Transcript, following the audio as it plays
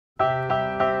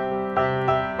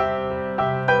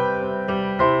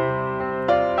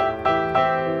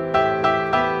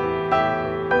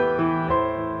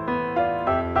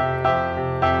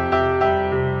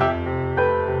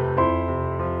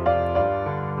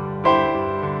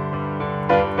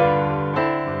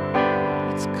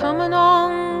Coming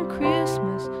on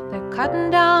Christmas, they're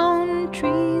cutting down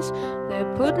trees, they're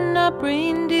putting up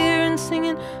reindeer and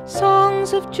singing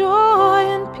songs of joy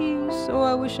and peace. Oh,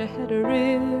 I wish I had a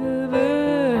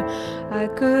river I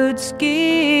could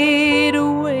skate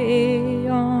away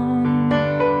on.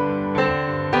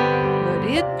 But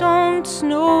it don't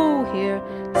snow here,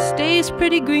 it stays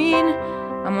pretty green.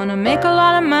 I'm gonna make a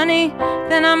lot of money,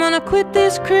 then I'm gonna quit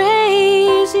this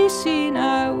crazy scene.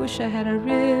 I wish I had a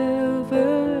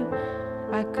river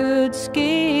I could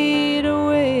skate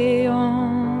away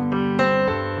on.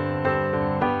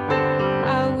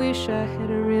 I wish I had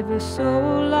a river so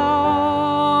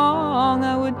long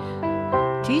I would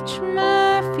teach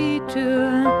my feet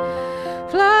to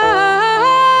fly.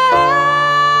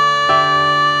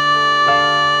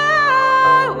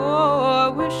 Oh, I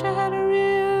wish I had a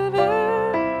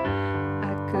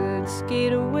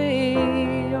skate away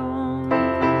on.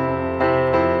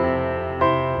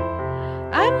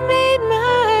 I made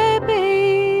my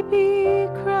baby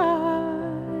cry.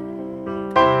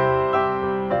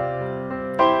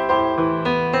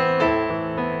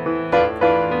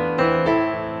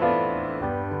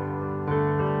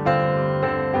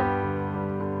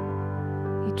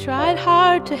 He tried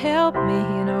hard to help me,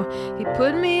 you know, he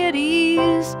put me at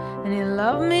ease, and he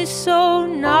loved me so,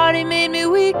 not he made me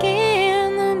weak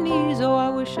in the knees. Oh, I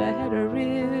wish I had a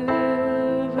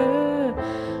river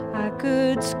I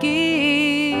could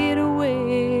skate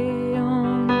away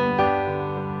on.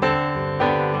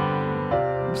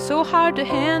 I'm so hard to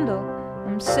handle,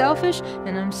 I'm selfish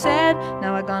and I'm sad.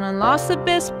 Now I gone and lost the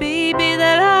best baby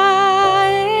that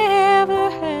I ever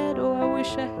had. Oh, I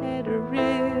wish I had a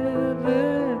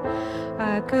river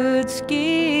I could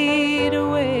skate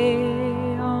away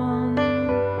on.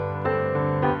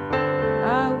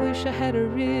 I wish I had a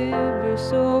river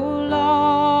so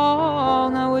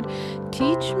long I would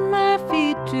teach my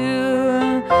feet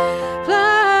to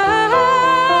fly.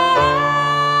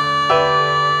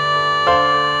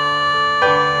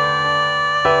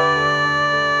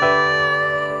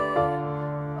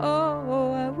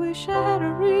 Oh, I wish I had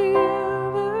a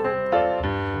river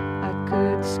I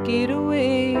could skate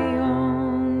away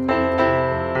on.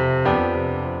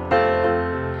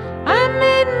 I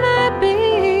made my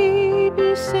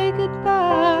baby say goodbye.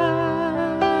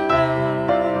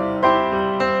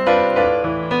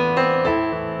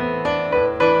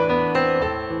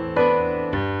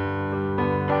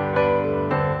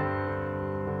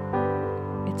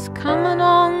 It's coming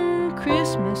on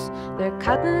Christmas, they're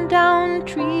cutting down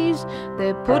trees,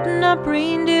 they're putting up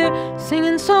reindeer,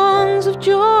 singing songs of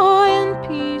joy and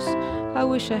peace. I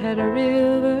wish I had a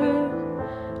river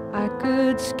I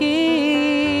could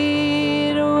skate